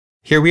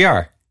here we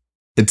are.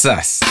 It's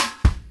us.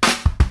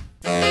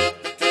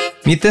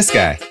 Meet this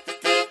guy.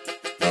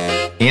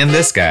 And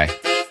this guy.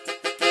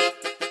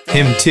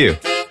 Him too.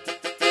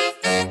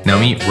 Now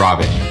meet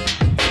Robin.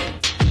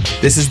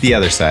 This is the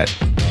other side.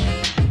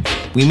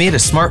 We made a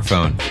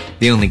smartphone,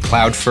 the only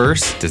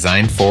cloud-first,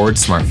 design-forward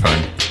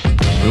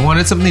smartphone. We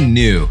wanted something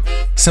new,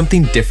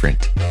 something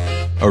different.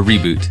 A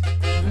reboot.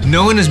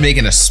 No one is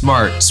making a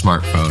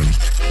smartphone.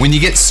 When you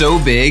get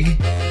so big,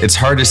 it's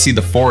hard to see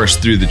the forest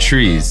through the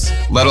trees,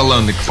 let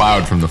alone the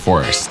cloud from the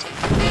forest.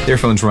 Their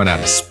phones run out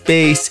of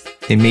space,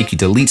 they make you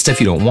delete stuff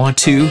you don't want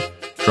to,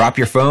 drop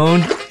your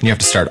phone, and you have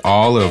to start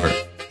all over.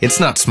 It's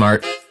not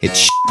smart,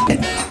 it's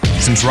shit.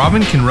 Since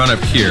Robin can run up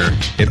here,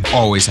 it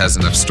always has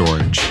enough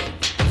storage.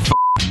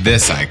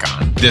 This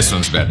icon, this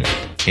one's better.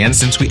 And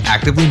since we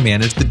actively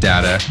manage the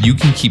data, you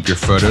can keep your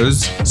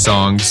photos,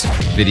 songs,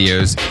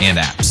 videos, and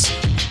apps.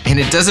 And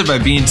it does it by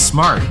being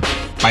smart,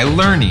 by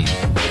learning,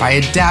 by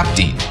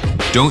adapting.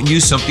 Don't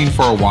use something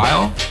for a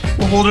while?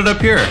 We'll hold it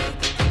up here.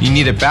 You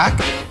need it back?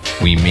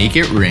 We make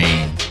it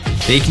rain.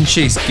 They can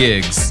chase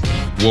gigs.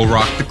 We'll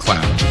rock the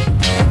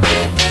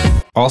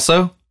cloud.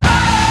 Also,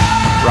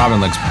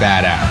 Robin looks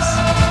badass.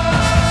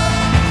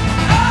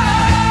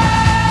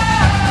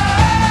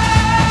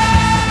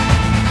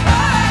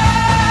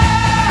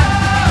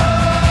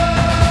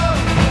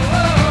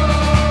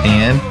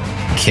 And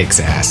kicks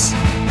ass.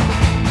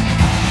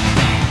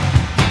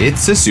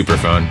 It's a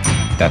superphone.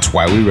 That's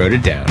why we wrote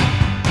it down.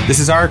 This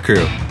is our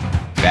crew.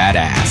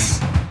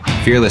 Badass.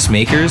 Fearless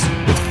makers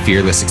with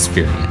fearless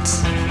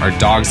experience. Our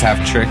dogs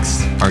have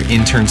tricks. Our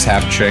interns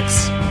have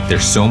tricks.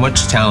 There's so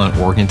much talent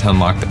working to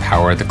unlock the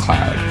power of the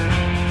cloud,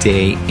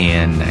 day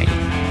and night.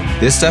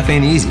 This stuff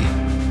ain't easy,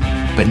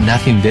 but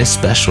nothing this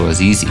special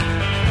is easy.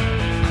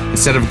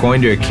 Instead of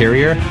going to a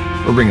carrier,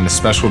 we're bringing the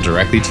special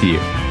directly to you.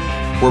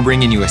 We're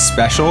bringing you a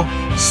special,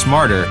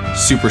 smarter,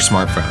 super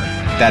smartphone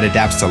that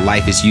adapts to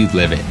life as you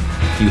live it.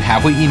 You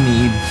have what you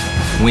need,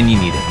 when you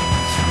need it,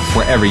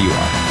 wherever you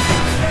are.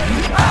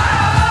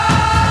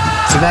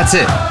 So that's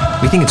it.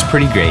 We think it's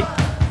pretty great.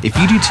 If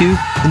you do too,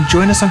 then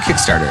join us on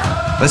Kickstarter.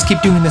 Let's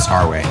keep doing this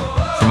our way.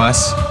 From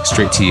us,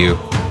 straight to you,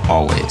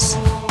 always.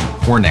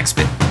 We're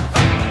Nextbit.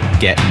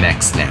 Get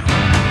next now.